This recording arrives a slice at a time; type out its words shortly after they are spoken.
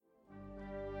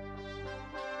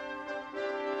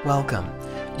Welcome.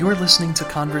 You're listening to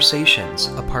Conversations,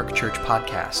 a Park Church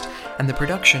podcast, and the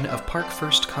production of Park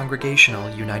First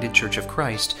Congregational United Church of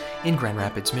Christ in Grand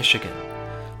Rapids, Michigan.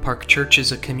 Park Church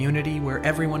is a community where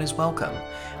everyone is welcome,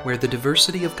 where the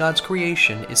diversity of God's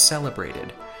creation is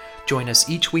celebrated. Join us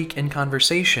each week in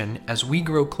conversation as we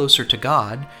grow closer to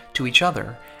God, to each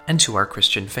other, and to our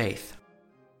Christian faith.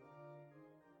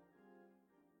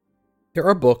 There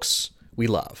are books we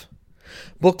love.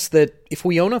 Books that, if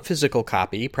we own a physical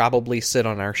copy, probably sit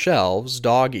on our shelves,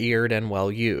 dog-eared and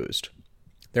well-used.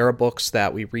 There are books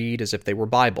that we read as if they were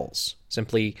Bibles,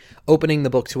 simply opening the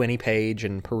book to any page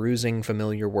and perusing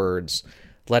familiar words,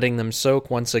 letting them soak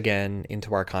once again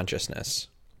into our consciousness.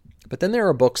 But then there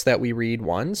are books that we read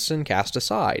once and cast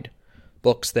aside.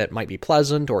 Books that might be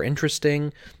pleasant or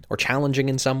interesting or challenging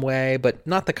in some way, but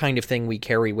not the kind of thing we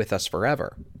carry with us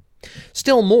forever.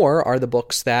 Still more are the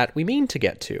books that we mean to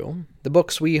get to, the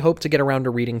books we hope to get around to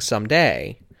reading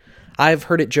someday. I've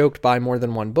heard it joked by more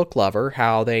than one book lover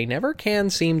how they never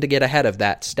can seem to get ahead of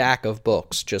that stack of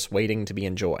books just waiting to be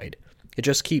enjoyed. It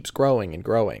just keeps growing and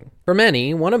growing. For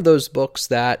many, one of those books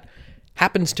that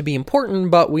happens to be important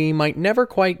but we might never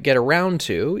quite get around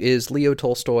to is Leo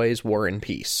Tolstoy's War and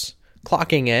Peace.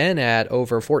 Clocking in at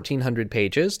over 1,400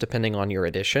 pages, depending on your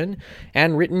edition,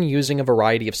 and written using a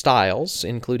variety of styles,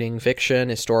 including fiction,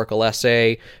 historical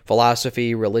essay,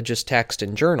 philosophy, religious text,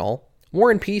 and journal, War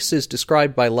and Peace is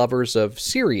described by lovers of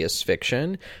serious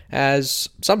fiction as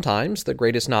sometimes the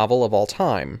greatest novel of all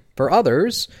time. For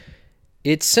others,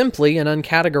 it's simply an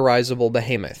uncategorizable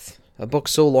behemoth, a book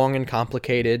so long and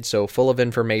complicated, so full of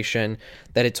information,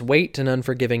 that its weight and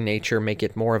unforgiving nature make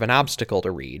it more of an obstacle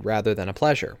to read rather than a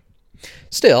pleasure.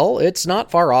 Still, it's not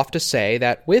far off to say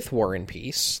that with War and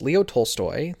Peace, Leo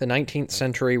Tolstoy, the 19th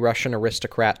century Russian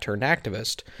aristocrat turned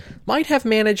activist, might have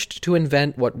managed to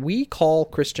invent what we call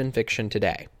Christian fiction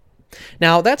today.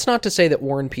 Now, that's not to say that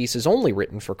War and Peace is only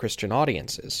written for Christian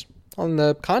audiences. On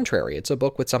the contrary, it's a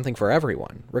book with something for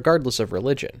everyone, regardless of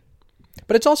religion.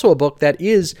 But it's also a book that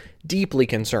is deeply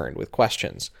concerned with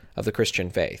questions of the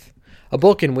Christian faith. A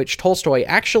book in which Tolstoy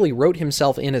actually wrote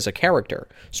himself in as a character,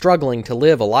 struggling to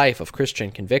live a life of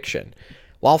Christian conviction,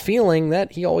 while feeling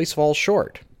that he always falls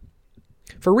short.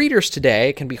 For readers today,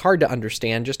 it can be hard to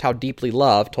understand just how deeply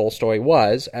loved Tolstoy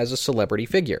was as a celebrity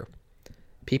figure.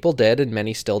 People did, and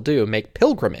many still do, make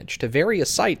pilgrimage to various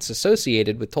sites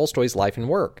associated with Tolstoy's life and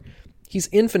work. He's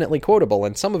infinitely quotable,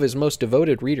 and some of his most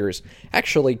devoted readers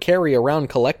actually carry around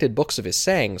collected books of his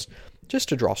sayings just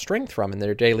to draw strength from in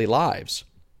their daily lives.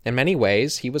 In many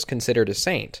ways, he was considered a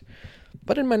saint,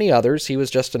 but in many others, he was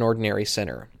just an ordinary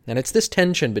sinner. And it's this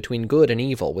tension between good and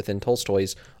evil within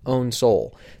Tolstoy's own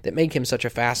soul that make him such a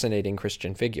fascinating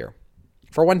Christian figure.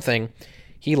 For one thing,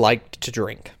 he liked to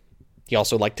drink. He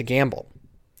also liked to gamble.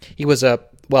 He was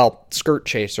skirt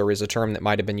chaser is a term that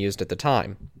might have been used at the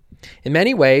time. In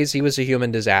many ways, he was a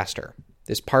human disaster,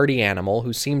 this party animal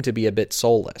who seemed to be a bit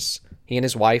soulless. He and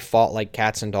his wife fought like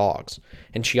cats and dogs,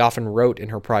 and she often wrote in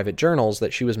her private journals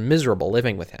that she was miserable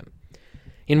living with him.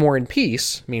 In War and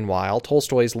Peace, meanwhile,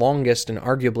 Tolstoy's longest and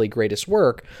arguably greatest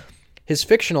work, his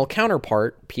fictional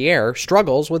counterpart, Pierre,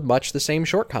 struggles with much the same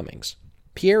shortcomings.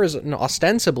 Pierre is an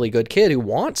ostensibly good kid who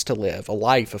wants to live a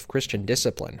life of Christian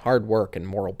discipline, hard work, and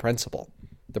moral principle.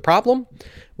 The problem?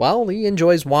 Well, he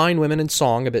enjoys wine, women, and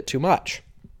song a bit too much.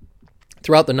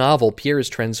 Throughout the novel, Pierre is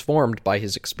transformed by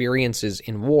his experiences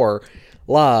in war,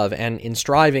 love, and in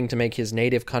striving to make his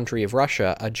native country of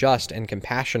Russia a just and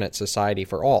compassionate society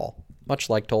for all, much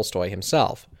like Tolstoy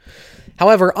himself.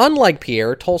 However, unlike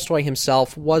Pierre, Tolstoy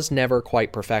himself was never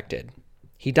quite perfected.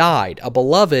 He died, a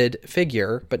beloved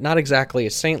figure, but not exactly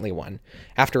a saintly one,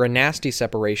 after a nasty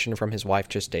separation from his wife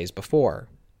just days before.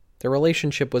 Their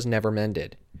relationship was never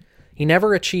mended. He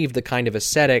never achieved the kind of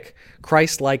ascetic,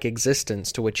 Christ-like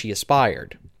existence to which he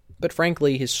aspired. But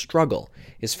frankly, his struggle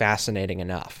is fascinating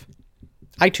enough.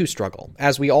 I too struggle,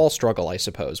 as we all struggle, I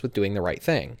suppose, with doing the right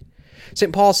thing.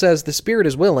 St. Paul says the spirit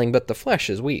is willing, but the flesh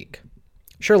is weak.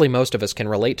 Surely most of us can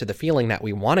relate to the feeling that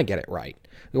we want to get it right.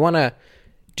 We want to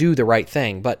do the right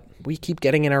thing, but we keep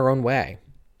getting in our own way.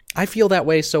 I feel that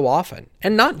way so often,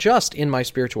 and not just in my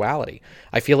spirituality.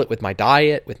 I feel it with my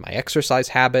diet, with my exercise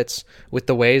habits, with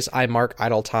the ways I mark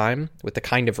idle time, with the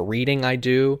kind of reading I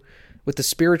do, with the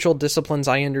spiritual disciplines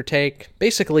I undertake,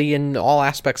 basically in all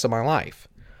aspects of my life.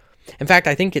 In fact,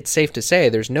 I think it's safe to say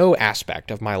there's no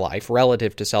aspect of my life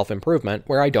relative to self-improvement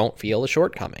where I don't feel a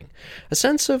shortcoming, a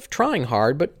sense of trying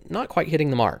hard but not quite hitting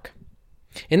the mark.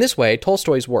 In this way,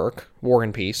 Tolstoy's work, War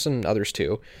and Peace, and others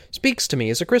too, speaks to me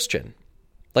as a Christian.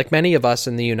 Like many of us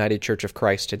in the United Church of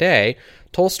Christ today,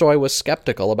 Tolstoy was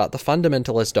skeptical about the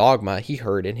fundamentalist dogma he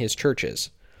heard in his churches.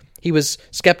 He was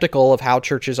skeptical of how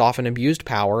churches often abused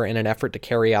power in an effort to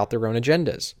carry out their own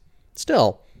agendas.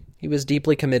 Still, he was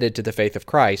deeply committed to the faith of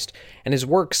Christ, and his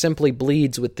work simply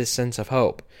bleeds with this sense of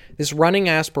hope, this running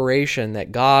aspiration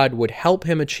that God would help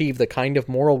him achieve the kind of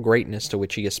moral greatness to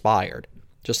which he aspired,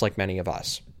 just like many of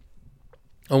us.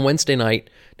 On Wednesday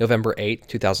night, November 8,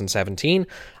 2017,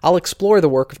 I'll explore the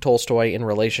work of Tolstoy in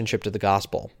relationship to the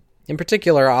gospel. In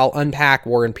particular, I'll unpack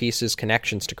War and Peace's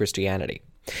connections to Christianity.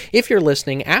 If you're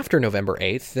listening after November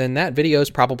 8th, then that video is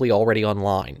probably already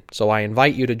online, so I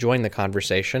invite you to join the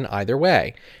conversation either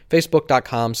way.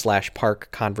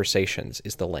 Facebook.com/parkconversations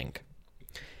is the link.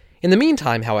 In the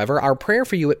meantime, however, our prayer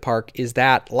for you at Park is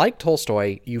that, like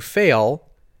Tolstoy, you fail,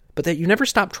 but that you never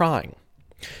stop trying.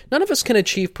 None of us can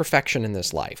achieve perfection in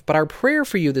this life, but our prayer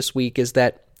for you this week is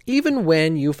that even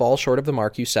when you fall short of the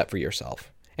mark you set for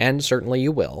yourself, and certainly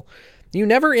you will, you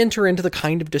never enter into the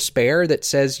kind of despair that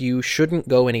says you shouldn't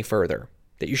go any further,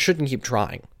 that you shouldn't keep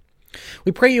trying.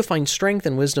 We pray you find strength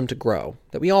and wisdom to grow,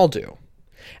 that we all do,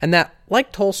 and that,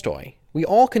 like Tolstoy, we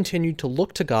all continue to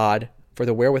look to God for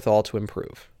the wherewithal to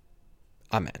improve.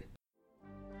 Amen.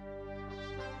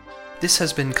 This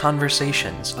has been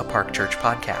Conversations, a Park Church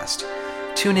podcast.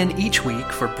 Tune in each week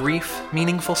for brief,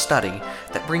 meaningful study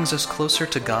that brings us closer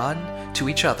to God, to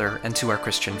each other, and to our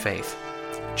Christian faith.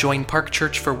 Join Park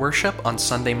Church for worship on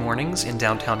Sunday mornings in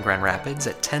downtown Grand Rapids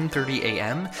at 10:30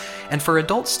 a.m. and for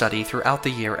adult study throughout the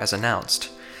year as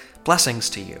announced. Blessings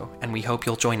to you, and we hope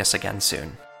you'll join us again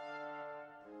soon.